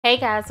Hey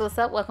guys, what's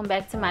up? Welcome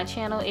back to my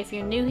channel. If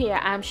you're new here,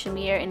 I'm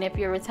Shamir, and if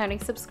you're a returning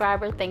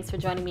subscriber, thanks for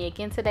joining me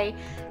again today.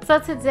 So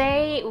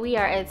today we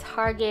are at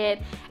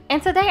Target,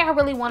 and today I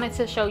really wanted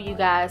to show you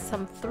guys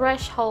some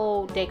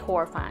threshold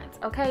decor finds,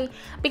 okay?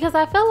 Because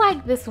I feel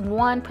like this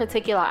one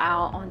particular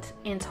aisle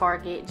in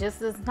Target just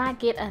does not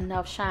get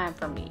enough shine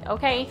for me,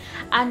 okay?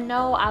 I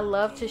know I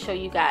love to show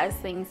you guys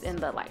things in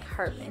the like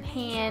Hearth and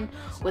Hand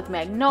with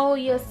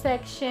Magnolia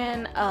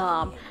section.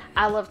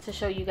 I love to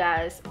show you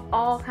guys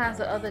all kinds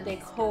of other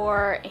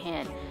decor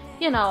and,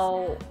 you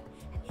know,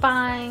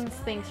 finds,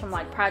 things from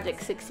like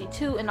Project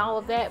 62 and all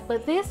of that.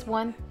 But this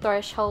one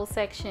threshold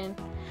section,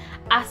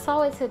 I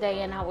saw it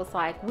today and I was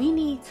like, we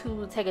need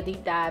to take a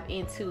deep dive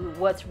into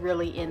what's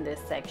really in this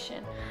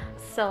section.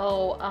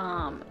 So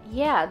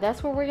yeah,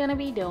 that's what we're gonna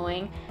be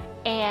doing.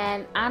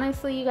 And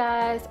honestly, you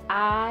guys,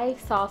 I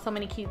saw so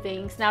many cute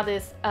things. Now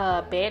this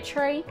bed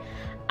tray,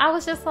 I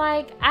was just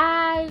like,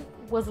 I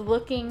was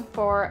looking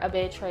for a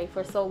bed tray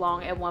for so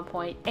long at one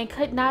point and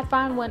could not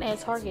find one at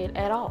Target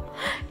at all.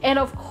 And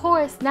of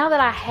course, now that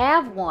I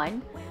have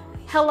one,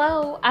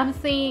 hello, I'm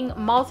seeing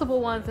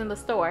multiple ones in the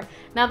store.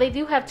 Now they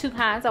do have two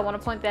kinds. I want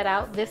to point that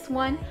out. This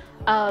one,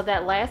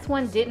 that last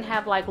one didn't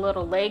have like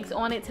little legs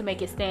on it to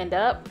make it stand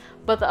up,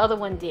 but the other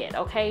one did.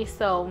 Okay,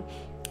 so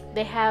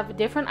they have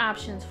different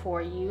options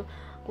for you.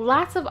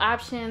 Lots of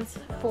options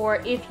for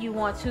if you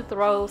want to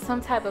throw some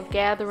type of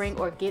gathering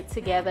or get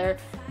together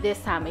this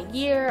time of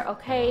year.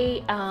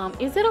 Okay,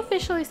 is it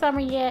officially summer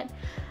yet?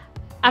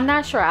 I'm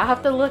not sure. I'll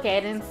have to look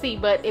at it and see,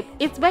 but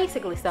it's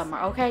basically summer.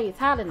 Okay, it's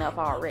hot enough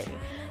already.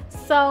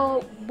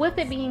 So with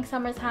it being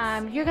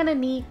summertime, you're gonna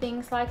need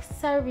things like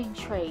serving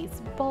trays,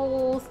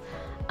 bowls,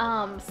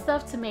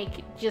 stuff to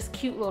make just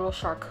cute little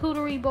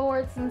charcuterie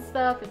boards and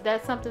stuff, if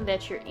that's something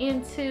that you're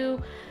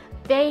into.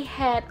 They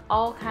had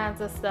all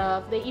kinds of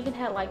stuff. They even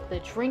had like the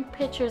drink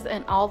pitchers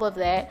and all of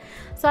that.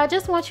 So I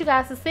just want you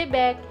guys to sit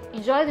back,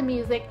 enjoy the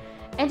music,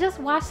 and just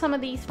watch some of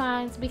these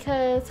finds,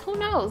 because who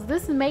knows,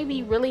 this may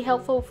be really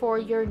helpful for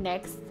your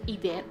next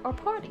event or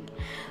party.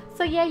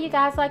 So yeah, you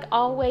guys, like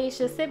always,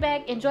 just sit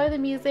back, enjoy the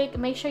music,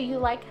 make sure you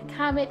like,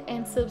 comment,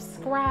 and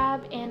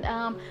subscribe,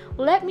 and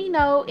let me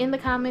know in the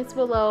comments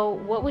below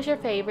what was your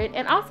favorite,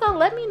 and also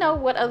let me know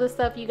what other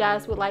stuff you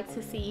guys would like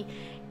to see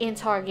in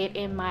Target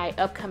in my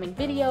upcoming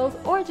videos,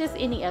 or just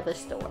any other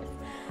stores.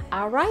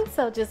 Alright,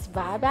 so just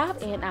vibe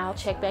out and I'll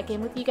check back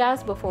in with you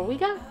guys before we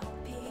go.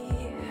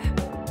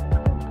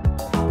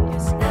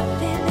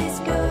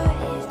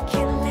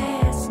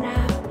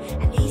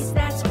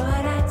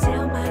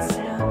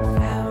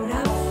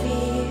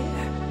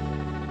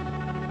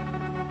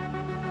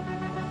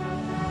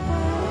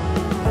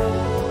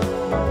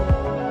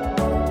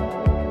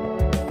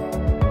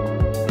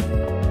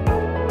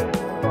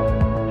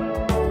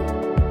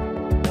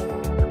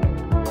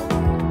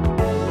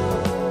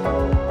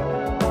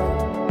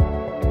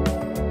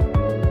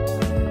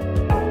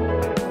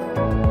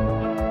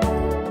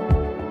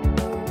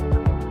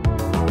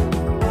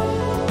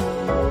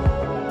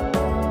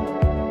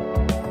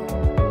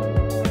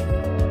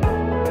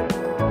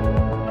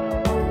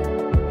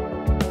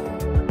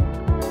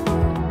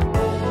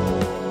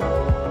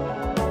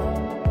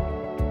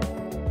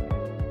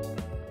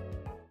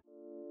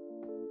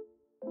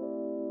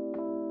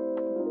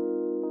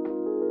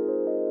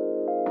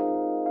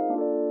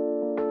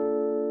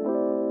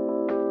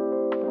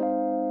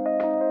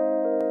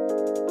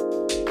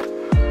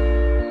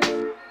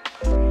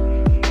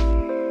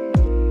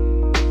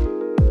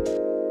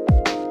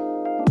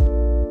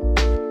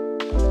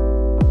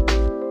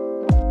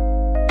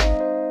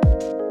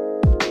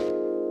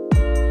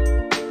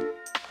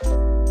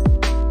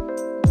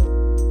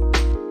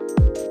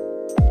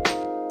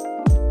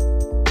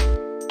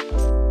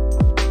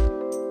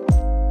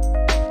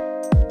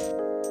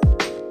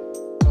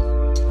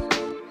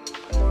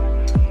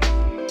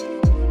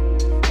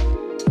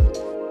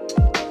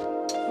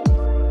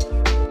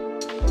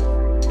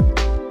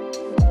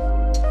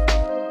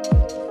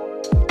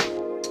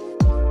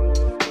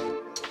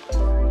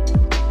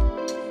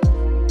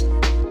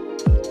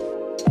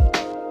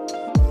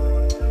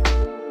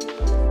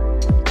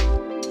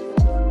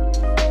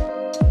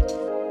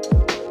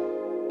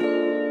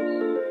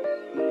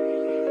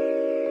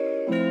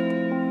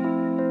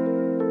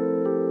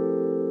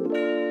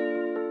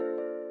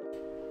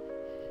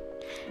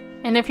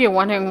 And if you're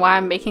wondering why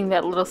I'm making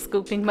that little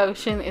scooping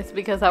motion, it's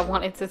because I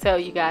wanted to tell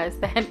you guys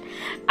that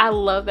I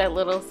love that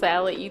little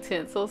salad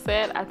utensil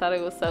set. I thought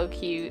it was so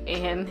cute,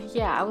 and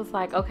yeah, I was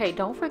like, okay,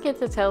 don't forget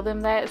to tell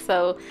them that.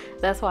 So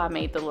that's why I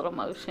made the little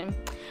motion.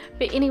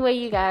 But anyway,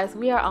 you guys,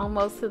 we are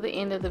almost to the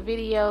end of the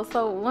video.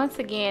 So once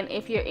again,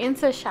 if you're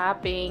into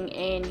shopping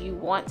and you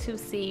want to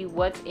see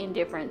what's in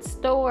different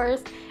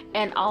stores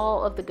and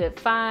all of the good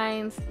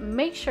finds,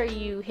 make sure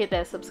you hit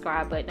that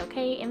subscribe button,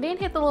 okay? And then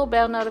hit the little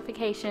bell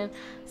notification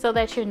so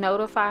that you're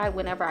notified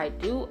whenever I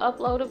do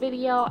upload a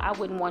video. I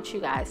wouldn't want you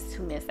guys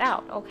to miss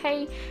out,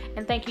 okay?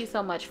 And thank you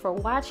so much for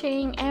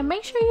watching, and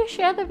make sure you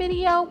share the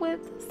video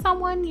with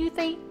someone you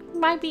think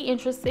might be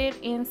interested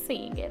in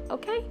seeing it.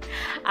 Okay,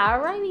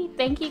 alrighty,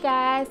 thank you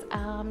guys.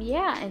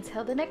 Yeah,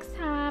 until the next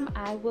time,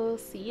 I will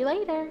see you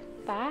later.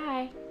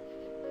 Bye.